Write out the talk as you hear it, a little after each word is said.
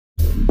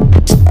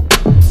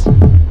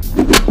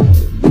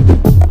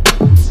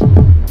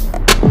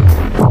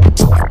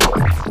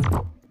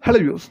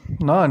Hello views,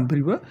 நான்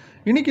அன்பறிவு.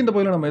 இன்றைக்கி இந்த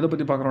பகுதியில் நம்ம எதை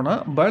பற்றி பார்க்குறோன்னா,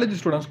 பயாலஜி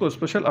ஸ்டூடெண்ட்ஸ்க்கு ஒரு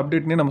ஸ்பெஷல்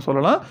அப்டேட்னே நம்ம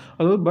சொல்லலாம்.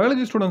 அதாவது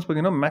பயாலஜி ஸ்டூடெண்ட்ஸ்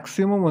பார்த்திங்கன்னா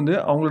மேக்ஸிமம்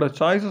அவங்களோட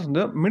சாய்ஸஸ்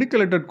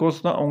மெடிக்கல் ரிலேட்டட் கோர்ஸ்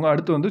தான் அவங்க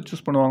அடுத்து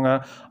சூஸ் பண்ணுவாங்க.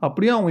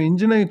 அப்படியே அவங்க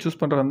இன்ஜினியரிங் சூஸ்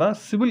பண்ணுறதா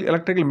சிவில்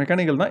எலக்ட்ரிக்கல்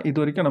மெக்கானிக்கல் தான் இது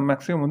வரைக்கும் நம்ம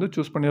மேக்ஸிமம்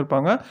சூஸ்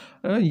பண்ணியிருப்பாங்க.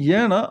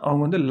 ஏன்னா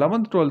அவங்க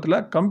 11th 12th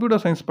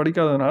கம்ப்யூட்டர் சயின்ஸ்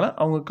படிக்காததுனால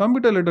அவங்க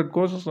கம்ப்யூட்டர் ரிலேட்டட்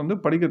கோர்சஸ்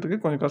படிக்கிறதுக்கு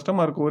கொஞ்சம்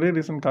கஷ்டமாக இருக்கும். ஒரே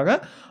ரீசனுக்காக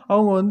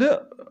அவங்க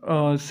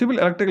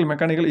சிவில் எலக்ட்ரிக்கல்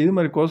மெக்கானிக்கல் இது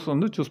மாதிரி கோர்ஸ்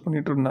சூஸ்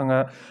பண்ணிட்டு இருந்தாங்க.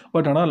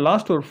 பட் ஆனால்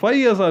லாஸ்ட் ஒரு 5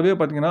 இயர்ஸாகவே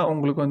பார்த்தீங்கன்னா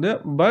உங்களுக்கு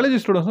பயாலஜி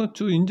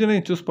ஸ்டூடெண்ட்ஸும்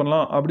இன்ஜினியரிங் சூஸ்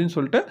பண்ணலாம் அப்படின்னு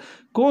சொல்லிட்டு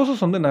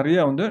கோர்சஸ்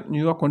நிறைய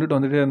நியூவாக கொண்டுட்டு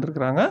வந்துகிட்டே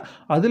இருந்திருக்கிறாங்க.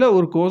 அதில்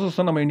ஒரு கோர்சஸ்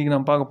தான் நம்ம இன்றைக்கி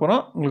பார்க்க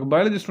போகிறோம். உங்களுக்கு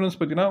பயாலஜி ஸ்டூடெண்ட்ஸ்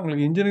பார்த்தீங்கன்னா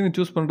உங்களுக்கு இன்ஜினியரிங்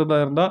சூஸ் பண்ணுறதா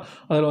இருந்தால்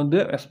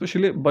அதில்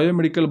especially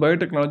biomedical,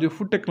 biotechnology,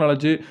 food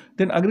technology,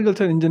 தென்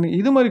அக்ரிகல்ச்சர் இன்ஜினியரிங்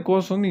இது மாதிரி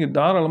கோர்ஸ் நீங்கள்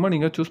தாராளமாக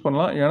நீங்கள் சூஸ்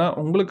பண்ணலாம். ஏன்னா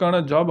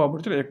உங்களுக்கான ஜாப்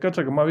ஆப்பர்ச்சுனிட்டி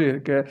எக்கச்சக்கமாகவே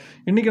இருக்குது.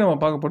 இன்றைக்கி நம்ம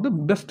பார்க்க போகிறது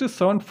பெஸ்ட்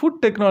 7 ஃபுட்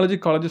டெக்னாலஜி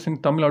காலேஜஸ் இன்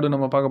தமிழ்நாடு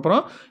நம்ம பார்க்க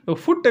போகிறோம்.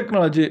 ஃபுட்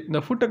டெக்னாலஜி,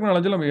 இந்த ஃபுட்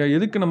டெக்னாலஜியில் நம்ம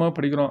எதுக்கு நம்ம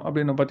படிக்கிறோம்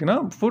அப்படின்னு பார்த்தீங்கன்னா,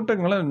 food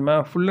technology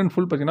full and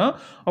full பார்த்தீங்கன்னா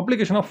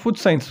அப்ளிகேஷன் ஆஃப் ஃபுட்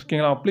சயின்ஸ்.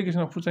 ஓகேங்களா?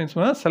 Application of food science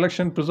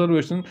selection,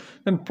 preservation,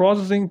 then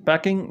processing,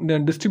 packing,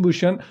 then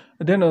distribution,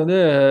 then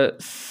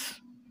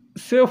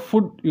safe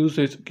food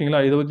usage. ஓகேங்களா?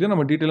 இதை பற்றி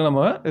நம்ம டீட்டெயிலாக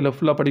நம்ம இதில்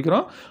ஃபுல்லாக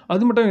படிக்கிறோம்.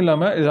 அது மட்டும்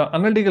இல்லாமல் இதில்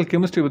அனலிட்டிக்கல்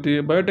கெமிஸ்ட்ரி பற்றி,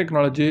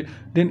 பயோடெக்னாலஜி,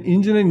 தென்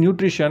இன்ஜினியரிங்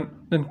நியூட்ரிஷன்,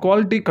 தென்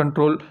குவாலிட்டி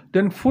கண்ட்ரோல்,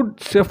 தென் ஃபுட்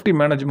சேஃப்டி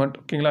மேனேஜ்மெண்ட்.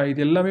 ஓகேங்களா?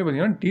 இது எல்லாமே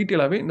பார்த்தீங்கன்னா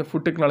டீட்டெயிலாகவே இந்த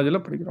ஃபுட் டெக்னாலஜியில்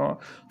படிக்கிறோம்.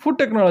 ஃபுட்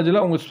டெக்னாலஜியில்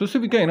அவங்க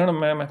ஸ்பெசிஃபிக்காக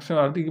என்னென்ன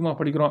மேக்ஸிமம் அதிகமாக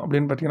படிக்கிறோம்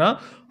அப்படின்னு பார்த்தீங்கன்னா,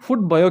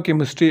 food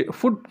biochemistry,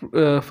 food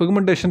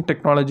fermentation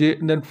technology,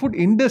 then food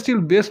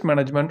industrial paste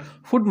management,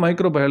 food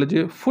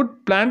microbiology, food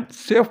plant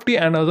safety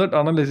and other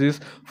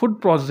analysis, food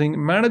processing,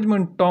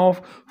 management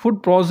of food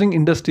processing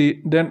industry,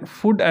 then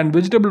food and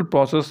vegetable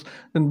process,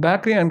 then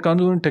bakery and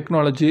consumer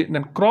technology,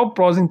 then crop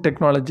processing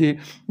technology,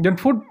 then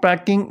food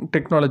packing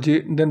technology,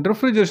 then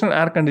refrigeration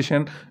air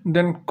condition,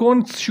 then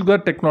corn sugar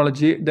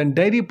technology, then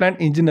dairy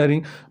plant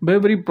engineering,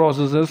 beverage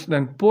processes,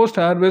 then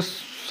post harvest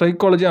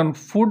psychology on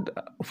food,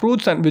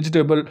 fruits and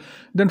vegetable,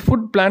 then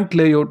food plant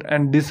layout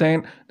and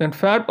design, then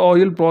fat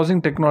oil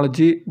processing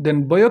technology,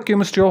 then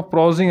biochemistry of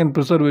processing and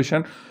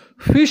preservation,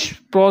 fish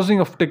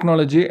processing of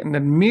technology, இந்த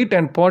meet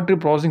and பாட்ரி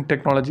processing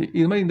technology.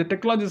 இது மாதிரி இந்த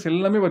technologies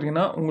எல்லாமே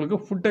பார்த்திங்கன்னா உங்களுக்கு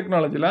food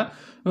டெக்னாலஜியில்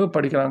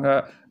படிக்கிறாங்க.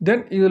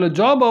 தென் இதில்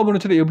ஜாப்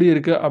ஆப்பர்ச்சுனிட்டி எப்படி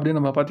இருக்குது அப்படின்னு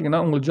நம்ம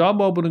பார்த்திங்கன்னா, உங்களுக்கு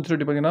ஜாப்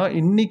ஆப்பர்ச்சுனிட்டி பார்த்திங்கன்னா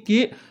இன்றைக்கி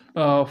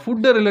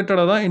ஃபுட்டு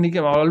ரிலேட்டடாக தான்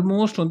இன்றைக்கி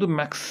ஆல்மோஸ்ட்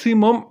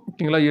மேக்ஸிமம்.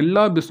 ஓகேங்களா?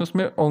 எல்லா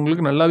பிஸ்னஸுமே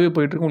உங்களுக்கு நல்லாவே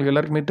போயிட்டுருக்கு. உங்களுக்கு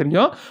எல்லாருக்குமே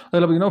தெரியும்.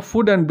 அதில் பார்த்திங்கன்னா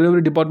food and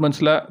beverage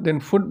டிபார்ட்மெண்ட்ஸில்,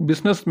 then food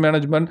business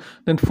management,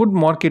 then food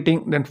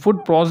marketing, then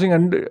food processing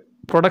and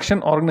production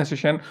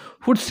organization,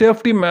 food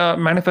safety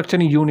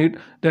manufacturing unit,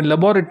 then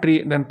laboratory,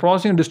 then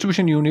processing and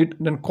distribution unit,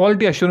 then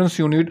quality assurance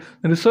unit,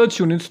 then research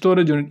unit,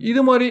 storage unit.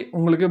 இது மாதிரி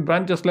உங்களுக்கு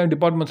பிரான்ச்சஸில்,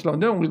 டிபார்ட்மெண்ட்ஸில்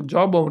உங்களுக்கு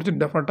job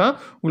opportunity டெஃபினட்டாக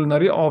உங்களுக்கு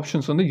நிறைய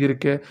options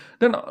இருக்குது.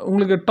 தென்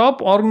உங்களுக்கு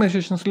top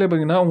ஆர்கனைசேஷன்ஸ்லேயே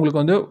பார்த்தீங்கன்னா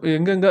உங்களுக்கு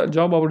எங்கெங்கே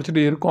ஜாப்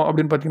ஆப்பர்ச்சுனிட்டி இருக்கும்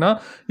அப்படின்னு பார்த்தீங்கன்னா,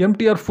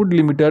 MTR food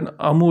limited,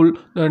 Amul,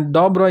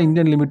 டாப்ரா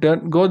Indian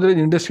limited,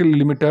 Godrej industrial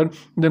limited,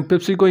 தென்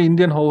PepsiCo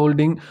Indian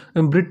holding,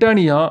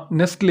 Britannia,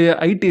 Nestle,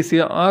 ITC,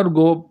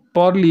 ஆர்கோ,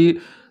 barley,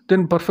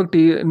 தென் perfect,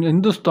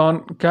 Hindustan,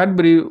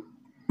 Cadbury,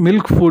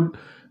 milk food,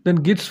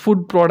 தென் கிட்ஸ்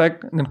ஃபுட்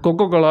ப்ராடக்ட், தென்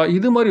கொக்கோகோலா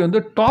இது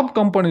மாதிரி டாப்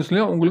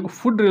கம்பெனிஸ்லேயும் உங்களுக்கு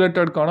ஃபுட்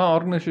ரிலேட்டடுக்கான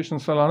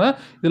ஆர்கனைசேஷன்ஸ் எல்லாம்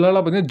இதெல்லாம்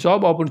பார்த்தீங்கன்னா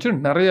ஜாப்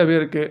ஆப்பர்ச்சுனிட்டி நிறையவே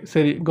இருக்குது.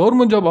 சரி,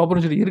 கவர்மெண்ட் ஜாப்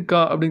ஆப்பர்ச்சுனிட்டி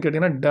இருக்கா அப்படின்னு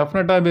கேட்டிங்கன்னா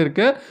டெஃபினட்டாகவே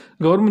இருக்குது.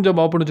 கவர்மெண்ட்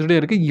ஜாப்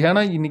ஆப்பர்ச்சுனிட்டி இருக்குது.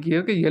 ஏன்னா இன்றைக்கி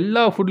இருக்க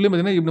எல்லா ஃபுட்லேயும்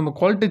பார்த்தீங்கன்னா இப்போ நம்ம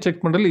குவாலிட்டி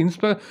செக்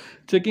பண்ணுறதுல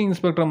செக்கிங்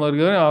இன்ஸ்பெக்டர்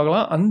மாதிரி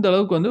ஆகலாம். அந்த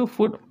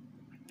அளவுக்கு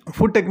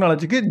food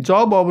டெக்னாலஜிக்கு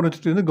job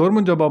opportunity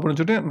government job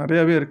opportunity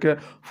நிறையாவே இருக்குது.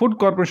 ஃபுட்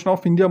கார்பரேஷன்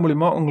ஆஃப் இந்தியா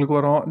மூலிமா உங்களுக்கு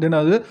வரும். தென்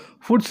அது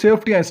food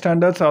safety and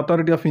standards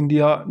authority of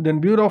India, then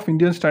bureau of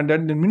Indian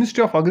standard, then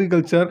ministry of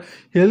agriculture,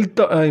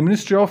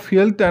 ministry of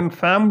health and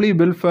family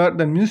welfare,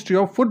 then ministry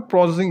of food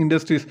processing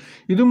industries.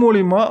 இது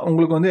மூலிமா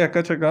உங்களுக்கு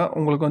எக்கச்சக்க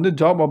உங்களுக்கு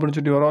job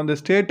opportunity வரும். இந்த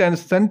state and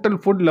central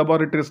food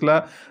லெபார்ட்டரிஸில்,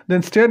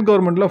 then state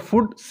கவர்மெண்ட்டில்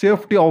food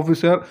safety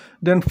officer,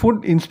 தென்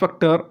food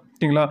inspector.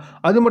 ஓகேங்களா?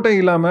 அது மட்டும்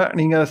இல்லாமல்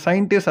நீங்கள்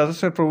சயின்டிஸ்ட்,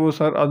 அசிஸ்டன்ட்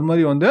ப்ரொஃபஸர் அது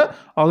மாதிரி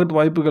ஆகிறதுக்கு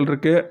வாய்ப்புகள்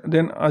இருக்குது.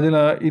 தென் அதில்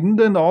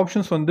இந்த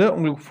ஆப்ஷன்ஸ்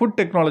உங்களுக்கு ஃபுட்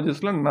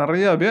டெக்னாலஜிஸில்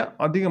நிறையாவே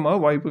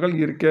அதிகமாக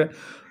வாய்ப்புகள் இருக்குது.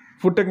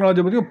 ஃபுட்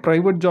டெக்னாலஜி பற்றி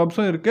ப்ரைவேட்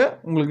ஜாப்ஸும் இருக்குது,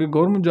 உங்களுக்கு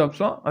கவர்மெண்ட்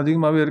ஜாப்ஸும்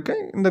அதிகமாகவே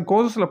இருக்குது. இந்த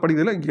கோர்ஸில்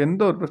படிக்கிறதுல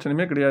எந்த ஒரு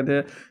பிரச்சனையுமே கிடையாது.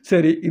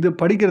 சரி, இது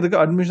படிக்கிறதுக்கு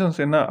அட்மிஷன்ஸ்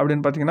என்ன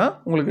அப்படின்னு பார்த்தீங்கன்னா,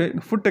 உங்களுக்கு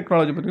ஃபுட்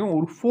டெக்னாலஜி பார்த்தீங்கன்னா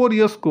ஒரு 4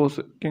 இயர்ஸ் கோர்ஸ்.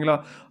 ஓகேங்களா?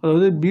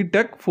 அதாவது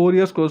BTech 4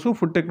 years course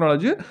food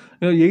technology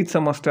 8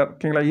 semester.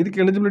 ஓகேங்களா?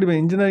 இதுக்கு eligibility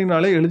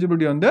இன்ஜினியரிங்னாலே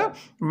eligibility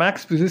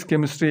maths, physics,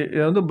 chemistry.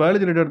 இது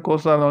பயாலஜி ரிலேட்டட்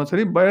கோர்ஸாக இருந்தாலும்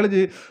சரி,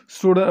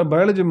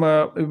 பயாலஜி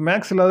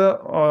மேக்ஸ் இல்லாத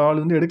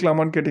ஆள்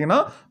எடுக்கலாமான்னு கேட்டிங்கன்னா,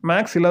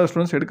 மேக்ஸ் இல்லாத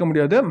ஸ்டூடெண்ட்ஸ் எடுக்க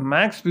முடியாது.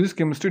 மேக்ஸ், ஃபிசிக்ஸ்,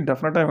 கெமிஸ்ட்ரி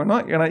டெஃபினட்டாக வேணும்.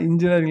 ஏன்னா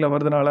இன்ஜினியரிங்கில்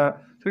வரதுனால.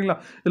 சரிங்களா?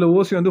 இதில்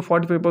ஓசி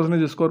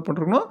 45% ஸ்கோர்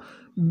பண்ணிருக்கணும்.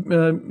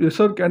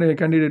 ரிசர்வ்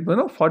கேண்டிடேட்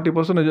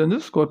 40%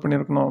 ஸ்கோர்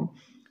பண்ணியிருக்கணும்.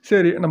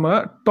 சரி, நம்ம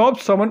டாப்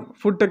 7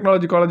 ஃபுட்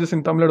டெக்னாலஜி காலேஜஸ்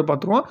இன் தமிழ்நாடு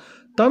பார்த்துருவோம்.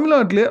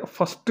 தமிழ்நாட்டிலே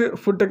ஃபஸ்ட்டு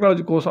ஃபுட்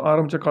டெக்னாலஜி கோர்ஸ்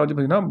ஆரம்பித்த காலேஜ்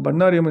பார்த்தீங்கன்னா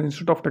பன்னாரி அம்மன்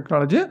இன்ஸ்டியூட் ஆஃப்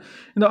டெக்னாலஜி.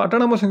 இந்த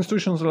அட்டானமஸ்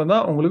இன்ஸ்டியூஷன்ஸில்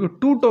தான் உங்களுக்கு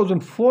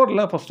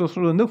 2004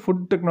 ஃபஸ்ட்டு வந்து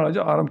ஃபுட் டெக்னாலஜி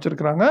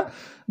ஆரம்பிச்சிருக்கிறாங்க.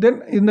 தென்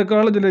இந்த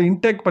காலேஜில்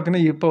இன்டேக்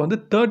பார்த்தீங்கன்னா இப்போ வந்து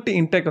 30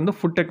 இன்டேக் வந்து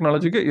ஃபுட்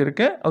டெக்னாலஜிக்கு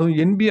இருக்குது. அதுவும்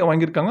NBA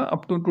வாங்கியிருக்காங்க.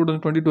 அப் டு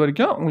 2022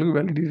 வரைக்கும் உங்களுக்கு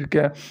வேலிடிட்டி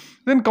இருக்குது.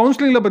 தென்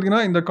கவுன்சிலிங்கில்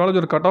பார்த்தீங்கன்னா இந்த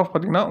காலேஜோட கட் ஆஃப்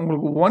பார்த்தீங்கன்னா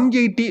உங்களுக்கு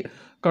 180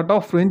 கட்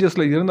ஆஃப்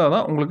ரேஞ்சஸில் இருந்தால்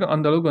தான் உங்களுக்கு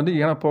அந்த அளவுக்கு வந்து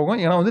ஏன்னா போகும்.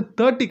 ஏன்னா வந்து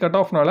 30 கட்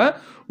ஆஃப்னால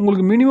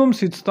உங்களுக்கு மினிமம்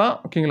சீட்ஸ் தான்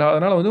ஓகேங்களா.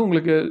 அதனால் வந்து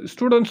உங்களுக்கு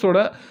ஸ்டூடெண்ட்ஸோட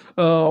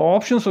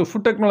ஆப்ஷன்ஸ்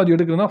ஃபுட் டெக்னாலஜி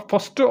எடுக்கிறதுனா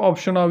ஃபஸ்ட்டு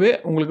ஆப்ஷனாகவே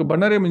உங்களுக்கு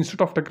பன்னாரி அம்மன்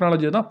இன்ஸ்டியூட் ஆஃப்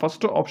டெக்னாலஜி தான்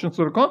ஃபஸ்ட்டு ஆப்ஷன்ஸ்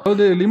இருக்கும்.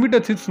 அதாவது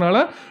லிமிட்டட் சீட்ஸ்னால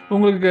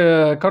உங்களுக்கு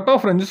கட்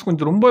ஆஃப் ரேஞ்சஸ்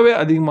கொஞ்சம் ரொம்பவே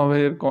அதிகமாகவே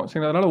இருக்கும்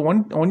சரிங்களா. அதனால்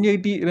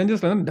 180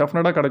 ரேஞ்சஸ்லேருந்து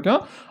டெஃபினட்டாக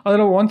கிடைக்கும்.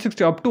 அதில்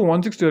 160 அப் டு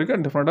 160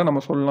 வரைக்கும் டெஃபினட்டாக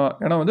நம்ம சொல்லலாம்.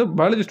 ஏன்னா வந்து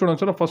பயாலஜி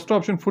ஸ்டூடெண்ட்ஸோட ஃபஸ்ட்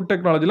ஆப்ஷன் ஃபுட்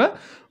டெக்னாலஜியில்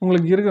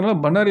உங்களுக்கு இருக்கிறதுனால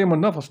பன்னாரி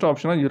அம்மன் தான் ஃபஸ்ட்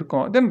ஆப்ஷனாக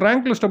இருக்கும். தென்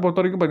ரேங்க் லிஸ்ட்டை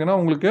பொறுத்த வரைக்கும் பார்த்தீங்கன்னா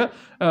உங்களுக்கு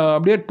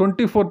அப்படியே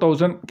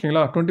 24,000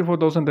 ஓகேங்களா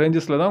 24,000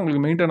 ரேஞ்சஸில் தான்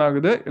உங்களுக்கு மெயின்டைன்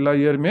ஆகுது எல்லா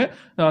இயருமே.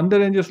 அந்த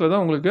ரேஞ்சஸில்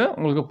தான் உங்களுக்கு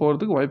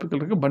போகிறதுக்கு வாய்ப்புகள்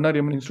இருக்குது பன்னாரி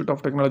அம்மன் இன்ஸ்டியூட்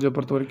ஆஃப் டெக்னாலஜியை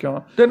பொறுத்த வரைக்கும்.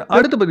 தென்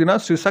அடுத்து பார்த்தீங்கன்னா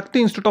ஸ்ரீ சக்தி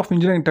institute of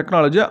engineering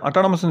technology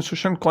autonomous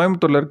institution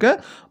கோயம்புத்தூரில் இருக்க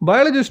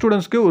பயாலஜி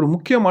ஸ்டூடெண்ட்ஸ்க்கு ஒரு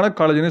முக்கியமான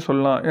காலேஜ்னே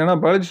சொல்லலாம். ஏன்னா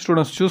பயாலஜி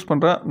ஸ்டூடெண்ட்ஸ் சூஸ்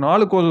பண்ணுற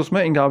 4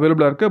 கோர்சஸுமே இங்கே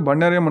அவைலபிளாக இருக்குது.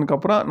 பன்னாரி அம்மனுக்கு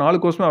அப்புறம்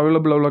 4 கோர்ஸுமே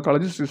அவைலபிளாக உள்ள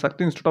college Sri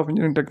Sakthi institute of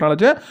engineering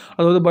technology.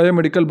 அதாவது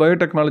biomedical,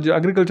 biotechnology,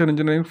 agriculture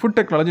engineering, food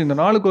technology இந்த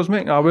 4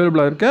 கோர்ஸுமே இங்கே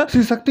அவைலபிளாக இருக்குது.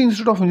 ஸ்ரீ சக்தி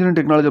இன்ஸ்டியூட் ஆஃப் இன்ஜினியரிங்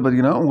டெக்னாலஜி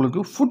பார்த்தீங்கன்னா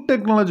உங்களுக்கு ஃபுட்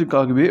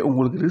டெக்னாலஜிக்காகவே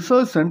உங்களுக்கு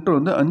ரிசர்ச் சென்டர்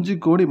வந்து 5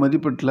 கோடி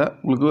மதிப்பீட்டில்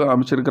உங்களுக்கு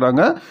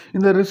அமைச்சிருக்கிறாங்க.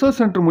 இந்த ரிசர்ச்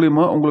சென்டர்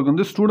மூலிமா உங்களுக்கு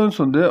வந்து ஸ்டூடெண்ட்ஸ்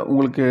வந்து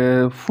உங்களுக்கு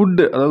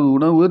ஃபுட்டு அதாவது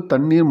உணவு,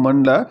 தண்ணீர்,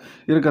 மண்ணில்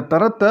இருக்க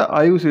தரத்தை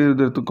ஆய்வு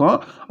செய்வதற்கும்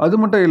அது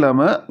மட்டும்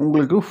இல்லாமல்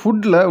உங்களுக்கு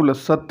ஃபுட்டில் உள்ள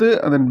சத்து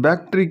அந்த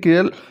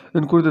பாக்டீரியல்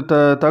குறித்த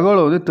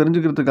தகவலை வந்து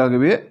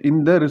தெரிஞ்சுக்கிறதுக்காகவே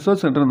இந்த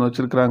ரிசர்ச் சென்டர் வந்து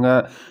வச்சுருக்கிறாங்க.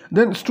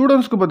 தென்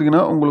ஸ்டூடெண்ட்ஸ்க்கு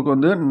பார்த்தீங்கன்னா உங்களுக்கு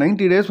வந்து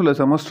 90 டேஸ் உள்ள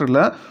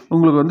செமஸ்டரில்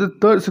உங்களுக்கு வந்து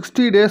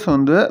 60 டேஸ்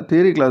வந்து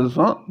தியரி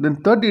கிளாஸஸும் தென்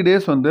 30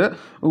 டேஸ் வந்து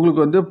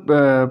உங்களுக்கு வந்து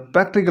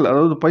ப்ராக்டிக்கல்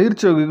அதாவது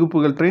பயிற்சி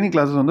வகுப்புகள் ட்ரைனிங்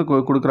கிளாஸஸ் வந்து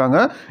கொடுக்குறாங்க.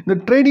 இந்த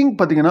ட்ரைனிங்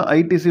பார்த்தீங்கன்னா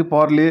ஐடிசி,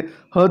 பார்லே,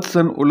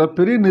 ஹர்ட்சன் உள்ள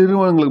பெரிய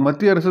நிறுவனங்களுக்கு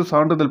மத்திய அரசு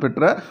சான்றிதழ்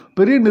பெற்ற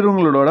பெரிய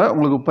நிறுவனங்களோட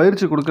உங்களுக்கு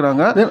பயிற்சி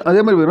கொடுக்குறாங்க. தென்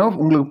அதே மாதிரி வேணும்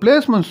உங்களுக்கு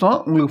பிளேஸ்மெண்ட்ஸும்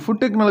உங்களுக்கு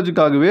ஃபுட்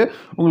டெக்னாலஜிக்காகவே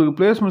உங்களுக்கு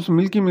placements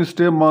milky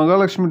mist,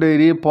 Mahalakshmi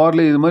diary,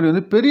 Parle இது மாதிரி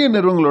வந்து பெரிய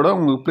நிறுவனங்களோட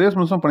உங்களுக்கு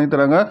பிளேஸ்மெண்ட்ஸும்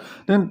பண்ணித்தராங்க.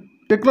 தென்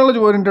டெக்னாலஜி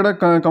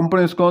ஓரியன்டாக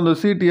கம்பெனிஸ்க்கும் அந்த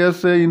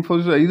சிடிஎஸ்,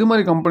 இன்ஃபோசிஸ் இது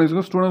மாதிரி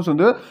கம்பெனிஸ்க்கும் ஸ்டூடெண்ட்ஸ்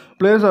வந்து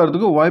பிளேஸ்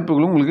ஆகிறதுக்கு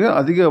வாய்ப்புகளும் உங்களுக்கு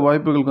அதிக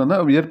வாய்ப்புகளுக்கு வந்து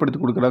ஏற்படுத்தி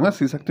கொடுக்குறாங்க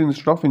ஸ்ரீ சக்தி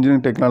இன்ஸ்டியூட் ஆஃப்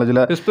இன்ஜினியரிங்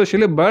டெக்னாலஜியில்.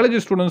 எஸ்பெஷலி பயாலஜி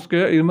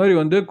ஸ்டூடெண்ட்ஸ்க்கு இது மாதிரி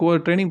வந்து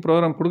ட்ரைனிங்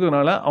ப்ரோக்ராம்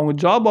கொடுக்கறதுனால அவங்க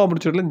ஜாப்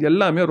ஆப்பர்ச்சுனிட்டி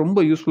எல்லாமே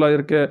ரொம்ப யூஸ்ஃபுல்லாக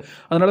இருக்குது.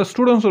 அதனால்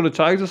ஸ்டூடெண்ட்ஸோட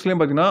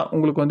சாய்ஸஸ்லேயும் பார்த்தீங்கன்னா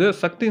உங்களுக்கு வந்து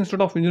சக்தி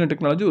இன்ஸ்டியூட் ஆஃப் இன்ஜினியரிங்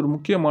டெக்னாலஜி ஒரு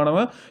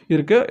முக்கியமானவன்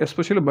இருக்குது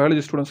எஸ்பெஷலி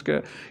பயாலஜி ஸ்டூடெண்ட்ஸ்க்கு.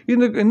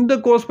 இந்த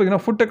கோர்ஸ்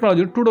பார்த்தீங்கன்னா ஃபுட்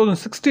டெக்னாலஜி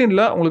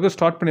 2016 உங்களுக்கு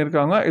ஸ்டார்ட்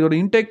பண்ணியிருக்காங்க. இதோட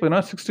இன்டேக்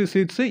பார்த்தீங்கன்னா 60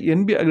 சீட்ஸ்,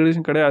 NBA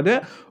அக்ரிடேஷன் கிடையாது.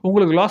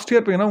 உங்களுக்கு லாஸ்ட்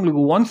இயர் பார்த்தீங்கன்னா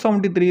உங்களுக்கு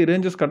 173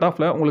 ரேஞ்சஸ் கட்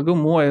ஆஃபில் உங்களுக்கு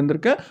மூவ்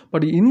ஆயிருந்திருக்கு.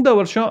 பட் இந்த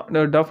வருஷம்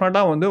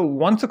டெஃபினட்டாக வந்து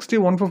 160,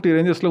 150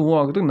 ரேஞ்சஸில் மூவ்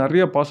ஆகிறதுக்கு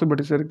நிறைய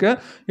பாசிபிலிட்டிஸ் இருக்குது.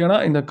 ஏன்னா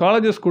இந்த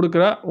காலேஜஸ்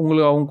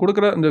அவங்க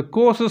கொடுக்குற இந்த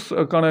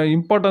கோர்சஸ்க்கான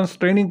importance,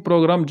 training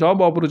program,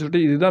 job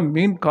opportunity இதுதான்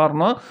மெயின்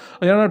காரணம்.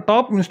 ஏன்னா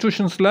டாப்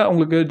இன்ஸ்டியூஷன்ஸில்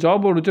உங்களுக்கு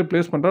ஜாப் ஆப்பர்ச்சுனிட்டி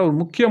ப்ளேஸ் பண்ணுற ஒரு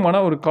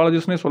முக்கியமான ஒரு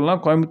காலேஜஸ்னே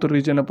சொல்லலாம் கோயம்புத்தூர்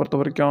ரீஜனை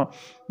பொறுத்த வரைக்கும்.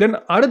 தென்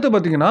அடுத்து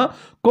பார்த்தீங்கன்னா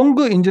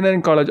Kongu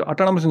engineering college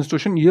autonomous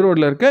institution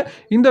ஈரோடில் இருக்குது.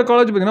 இந்த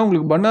காலேஜ் பார்த்தீங்கன்னா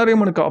உங்களுக்கு பன்னாரி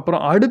அம்மனுக்கு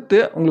அப்புறம் அடுத்து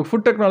உங்களுக்கு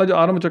ஃபுட் டெக்னாலஜி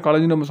ஆரம்பித்த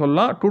காலேஜ்னு நம்ம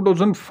சொல்லலாம்.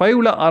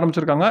 2005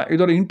 ஆரம்பிச்சிருக்காங்க.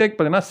 இதோட இன்டேக்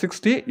பார்த்தீங்கன்னா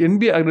 60,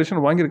 NBA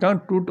அக்ரிடேஷன் வாங்கியிருக்காங்க.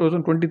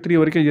 2023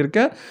 வரைக்கும்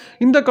இருக்குது.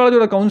 இந்த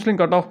காலேஜோட கவுன்சிலிங்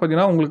கட் ஆஃப்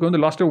பார்த்தீங்கன்னா உங்களுக்கு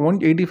வந்து லாஸ்ட்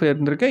 185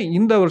 இருந்திருக்கு.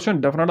 இந்த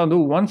வருஷம் டெஃபினட்டாக வந்து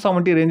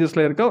 170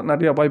 ரேஞ்சஸில் இருக்க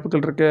நிறைய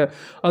வாய்ப்புகள் இருக்குது.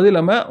 அது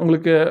இல்லாமல்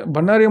உங்களுக்கு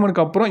பன்னாரி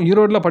அம்மனுக்கு அப்புறம்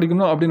ஈரோடில்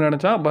படிக்கணும் அப்படின்னு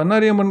நினச்சா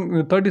பன்னாரி அம்மன்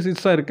 30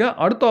 சீட்ஸ் தான் இருக்குது.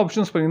 அடுத்த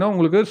ஆப்ஷன்ஸ் பார்த்தீங்கன்னா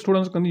உங்களுக்கு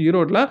ஸ்டூடெண்ட்ஸ்க்கு வந்து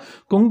ஈரோடில்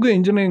கொங்கு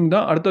இன்ஜினியரிங்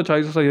தான் அடுத்த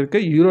சாய்ஸஸாக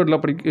இருக்குது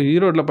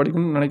ஈரோடில்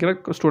படிக்கணும்னு நினைக்கிற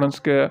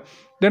ஸ்டூடெண்ட்ஸ்க்கு.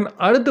 தென்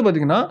அடுத்து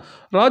பார்த்தீங்கன்னா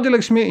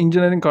Rajalakshmi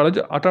engineering college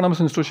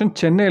autonomous institution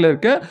சென்னையில்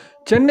இருக்குது.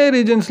 சென்னை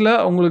ரீஜன்ஸில்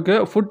உங்களுக்கு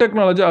ஃபுட்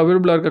டெக்னாலஜி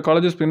அவைலபிளாக இருக்க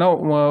காலேஜஸ்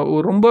பார்த்தீங்கன்னா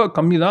ரொம்ப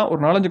கம்மி தான். ஒரு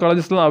 4-5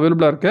 காலேஜஸ் தான்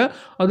அவைலபிளாக இருக்குது.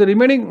 அது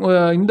ரிமைனிங்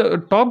இந்த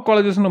டாப்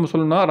காலேஜஸ்ன்னு நம்ம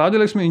சொல்லணும்னா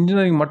ராஜலக்ஷ்மி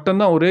இன்ஜினியரிங்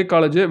மட்டும்தான் ஒரே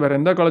காலேஜ், வேறு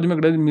எந்த காலேஜுமே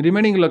கிடையாது.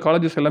 ரிமைனிங் உள்ள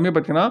காலேஜஸ் எல்லாமே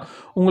பார்த்தீங்கன்னா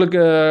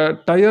உங்களுக்கு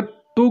டயர்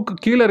 2க்கு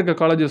கீழே இருக்க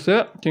காலேஜஸ்ஸு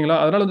ஓகேங்களா.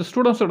 அதனால் வந்து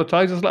ஸ்டூடெண்ட்ஸோட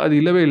சாய்ஸஸில் அது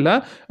இல்லவே இல்லை.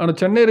 ஆனால்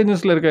சென்னை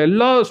ரீஜன்ஸில் இருக்க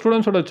எல்லா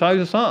ஸ்டூடெண்ட்ஸோட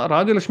சாய்ஸஸும்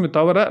ராஜலட்சுமி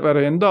தவிர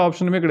வேறு எந்த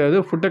ஆப்ஷனுமே கிடையாது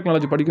ஃபுட்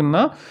டெக்னாலஜி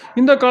படிக்கணும்னா.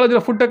 இந்த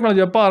காலேஜில் ஃபுட்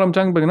டெக்னாலஜி எப்போ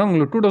ஆரம்பிச்சாங்க பார்த்தீங்கன்னா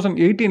உங்களுக்கு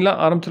 2018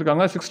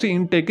 ஆரம்பிச்சிருக்காங்க. 60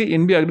 இன்டேக்கு,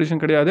 NBA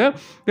அக்ரிடேஷன் கிடையாது.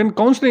 தென்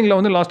கவுன்சிலிங்கில்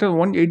வந்து லாஸ்ட் இயர்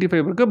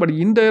 185 இருக்குது. பட்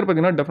இந்த இயர்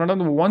பார்த்தீங்கன்னா டெஃபினட்டாக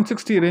வந்து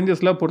 160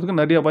 ரேஞ்சஸில் போகிறதுக்கு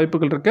நிறைய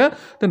வாய்ப்புகள் இருக்குது.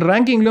 தென்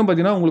ரேங்கிங்லேயும்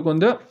பார்த்தீங்கன்னா உங்களுக்கு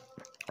வந்து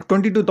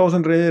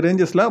 22,000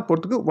 ரேஞ்சஸில்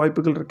போகிறதுக்கு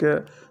வாய்ப்புகள்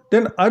இருக்குது.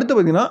 தென் அடுத்து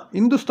பார்த்தீங்கன்னா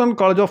Hindustan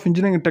college of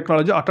engineering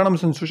technology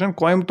autonomous institution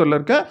கோயம்புத்தூரில்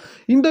இருக்க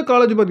இந்த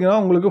காலேஜ் பார்த்தீங்கன்னா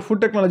உங்களுக்கு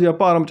ஃபுட் டெக்னாலஜி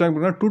எப்போ ஆரம்பிச்சாங்க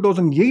பார்த்தீங்கன்னா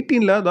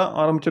 2018 தான்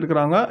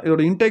ஆரம்பிச்சிருக்காங்க.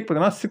 இதோட இன்டேக்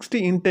பார்த்தீங்கன்னா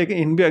 60 இன்டேக்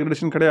NBA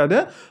அக்ரிடேஷன் கிடையாது.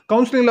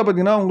 கவுன்சிலிங்கில்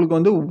பார்த்தீங்கன்னா உங்களுக்கு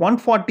வந்து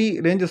 140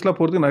 ரேஞ்சஸில்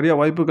போகிறதுக்கு நிறைய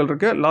வாய்ப்புகள்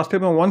இருக்குது. லாஸ்ட்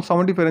டைம்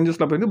 175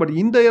 ரேஞ்சஸில் போயிருக்கு. பட்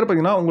இந்த இயர்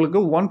பார்த்தீங்கன்னா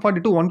உங்களுக்கு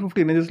 140 to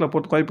 150 ரேஞ்சஸில்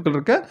போகிறதுக்கு வாய்ப்புகள்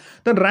இருக்குது.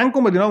 தென்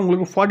ரேங்க்கும் பார்த்தீங்கன்னா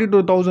உங்களுக்கு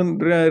 42,000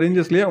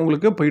 ரேஞ்சஸ்லேயே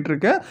உங்களுக்கு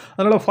போயிட்டுருக்கு.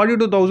 அதனால்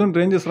 42,000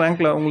 ரேஞ்சஸ்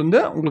ரேங்க்கில்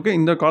உங்களுக்கு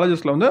இந்த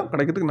காலேஜஸில் வந்து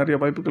கிடைக்கிறதுக்கு நிறைய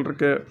வாய்ப்புகள்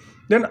இருக்குது.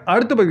 தென்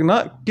அடுத்து பார்த்தீங்கன்னா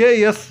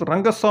KS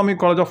Rangasamy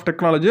college of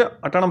technology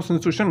autonomous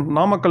institution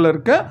நாமக்கல்ல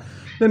இருக்கு.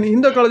 தென்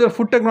இந்த காலேஜில்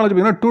ஃபுட் டெக்னாலஜி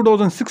பார்த்தீங்கன்னா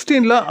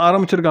 2016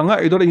 ஆரம்பிச்சிருக்காங்க.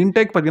 இதோட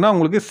இன்டேக் பார்த்தீங்கன்னா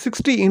உங்களுக்கு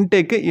 60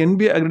 இன்டேக்கு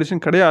NBA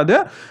அக்ரிடேஷன் கிடையாது.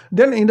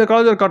 தென் இந்த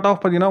காலேஜில் கட் ஆஃப்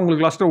பார்த்தீங்கன்னா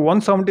உங்களுக்கு லாஸ்ட்டு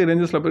 170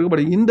 ரேஞ்சஸில் போயிருக்கு.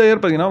 பட் இந்த இயர்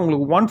பார்த்தீங்கன்னா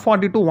உங்களுக்கு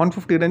 140 to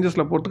 150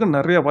 ரேஞ்சஸில் போகிறதுக்கு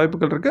நிறைய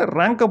வாய்ப்புகள் இருக்குது.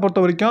 ரேங்கை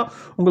பொறுத்த வரைக்கும்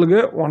உங்களுக்கு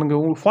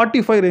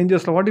 45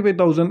 ரேஞ்சஸில்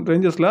 45,000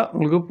 ரேஞ்சஸில்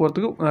உங்களுக்கு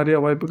போகிறதுக்கு நிறைய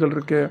வாய்ப்புகள்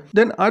இருக்குது.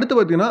 தென் அடுத்து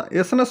பார்த்தீங்கன்னா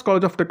SNS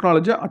college of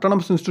technology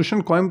autonomous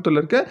institution கோயம்புத்தூரில்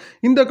இருக்குது.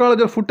 இந்த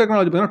காலேஜில் ஃபுட்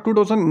டெக்னாலஜி பார்த்தீங்கன்னா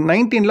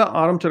 2019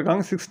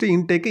 ஆரம்பிச்சிருக்காங்க. 60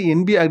 இன்டேக்கு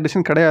NBA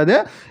அக்ரிடேஷன் கிடையாது.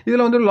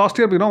 இதில் வந்து லாஸ்ட்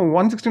இயர் பார்த்தீங்கன்னா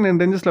 169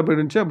 ரேஞ்சஸில்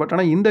போயிருந்துச்சு. பட்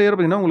ஆனால் இந்த இயர்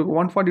பார்த்தீங்கன்னா உங்களுக்கு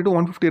 140 to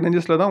 150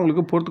 ரேஞ்சஸில் தான்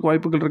உங்களுக்கு போகிறதுக்கு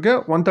வாய்ப்புகள்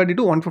இருக்குது. 130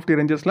 to 150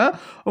 ரேஞ்சஸில்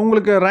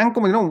உங்களுக்கு ரேங்க்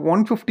பார்த்தீங்கன்னா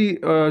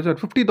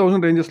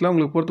 50,000 ரேஞ்சஸில்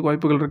உங்களுக்கு போகிறதுக்கு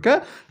வாய்ப்புகள்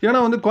இருக்குது.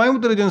 ஏன்னா வந்து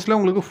கோயம்புத்தூர் ரீஜன்ஸில்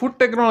உங்களுக்கு ஃபுட்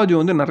டெக்னாலஜி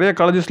வந்து நிறைய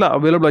காலேஜஸில்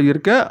அவைலபிளாக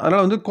இருக்குது.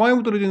 அதனால் வந்து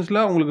கோயம்புத்தூர்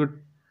ரீஜன்ஸில் உங்களுக்கு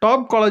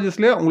டாப்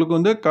காலேஜஸ்லேயே உங்களுக்கு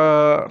வந்து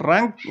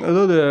ரேங்க்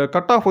அதாவது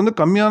கட் ஆஃப் வந்து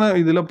கம்மியான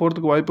இதில்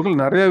போகிறதுக்கு வாய்ப்புகள்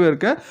நிறையாவே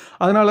இருக்குது.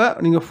 அதனால்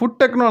நீங்கள் ஃபுட்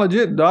டெக்னாலஜி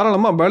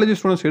தாராளமாக பயாலஜி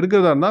ஸ்டூடெண்ட்ஸ்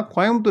எடுக்கிறதா இருந்தால்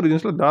கோயம்புத்தூர்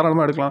ரீஜன்ஸில்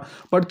தாராளமாக எடுக்கலாம்.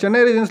 பட்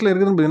சென்னை ரீஜன்ஸில்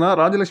இருக்குதுன்னு பார்த்தீங்கன்னா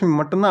ராஜலட்சுமி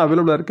மட்டும்தான்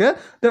அவைலபிளாக இருக்குது.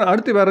 தென்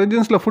அடுத்து வேறு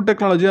ரீஜன்ஸில் ஃபுட்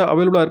டெக்னாலஜி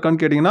அவைலபிளாக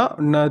இருக்கான்னு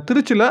கேட்டிங்கன்னா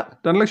திருச்சியில்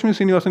தனலட்சுமி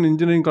சீனிவாசன்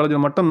இன்ஜினியரிங்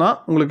காலேஜில் மட்டும்தான்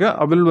உங்களுக்கு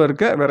அவைலபிளாக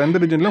இருக்குது. வேறு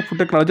எந்த ரீஜன்லையும்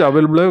ஃபுட் டெக்னாலஜி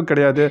அவைலபிளாக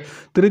கிடையாது.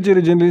 திருச்சி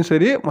ரீஜன்லையும்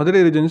சரி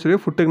மதுரை ரீஜன்லையும் சரி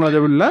ஃபுட் டெக்னாலஜி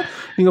அவைலபிள் இல்லை.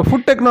 நீங்கள்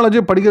ஃபுட்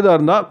டெக்னாலஜி படிக்கிறதா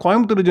இருந்தால்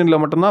கோயம்புத்தூர்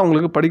ரீஜனில் மட்டும்தான்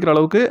உங்களுக்கு படிக்கிற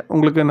அளவுக்கு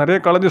உங்களுக்கு நிறைய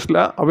காலேஜஸில்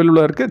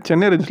அவைலபிளாக இருக்குது.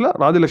 சென்னை ரேஞ்சில்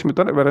ராஜலட்சுமி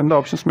தவிர வேறு எந்த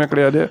ஆப்ஷன்ஸுமே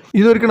கிடையாது.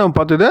 இது வரைக்கும் நம்ம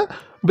பார்த்தது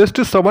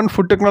பெஸ்ட்டு 7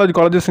 ஃபுட் டெக்னாலஜி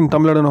காலேஜஸ் இன்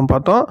தமிழ்நாடு நம்ம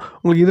பார்த்தோம்.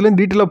 உங்களுக்கு இதுலேயும்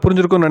டீட்டெயிலாக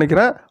புரிஞ்சிருக்கும்னு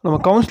நினைக்கிறேன். நம்ம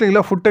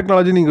கவுன்சிலிங்கில் ஃபுட்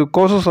டெக்னாலஜி நீங்கள்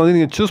கோர்சஸ் வந்து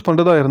நீங்கள் சூஸ்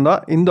பண்ணுறதா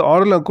இருந்தால் இந்த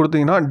ஆர்டரில்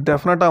கொடுத்தீங்கன்னா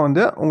டெஃபினட்டாக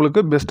வந்து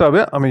உங்களுக்கு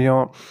பெஸ்ட்டாகவே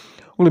அமையும்.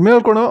 உங்களுக்கு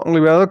மேற்கொண்டு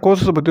உங்களுக்கு வேறு ஏதாவது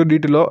கோர்சஸை பற்றியோ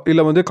டீட்டெயிலோ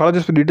இல்லை வந்து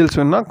காலேஜஸ் டீட்டெயில்ஸ்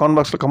வேணும்னா கமெண்ட்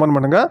பாக்ஸில் கமெண்ட்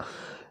பண்ணுங்கள்.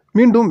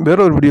 மீண்டும் வேற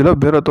ஒரு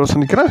வீடியோவில் வேறு ஒருத்தர்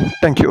சந்திக்கிறேன்.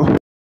 தேங்க்யூ.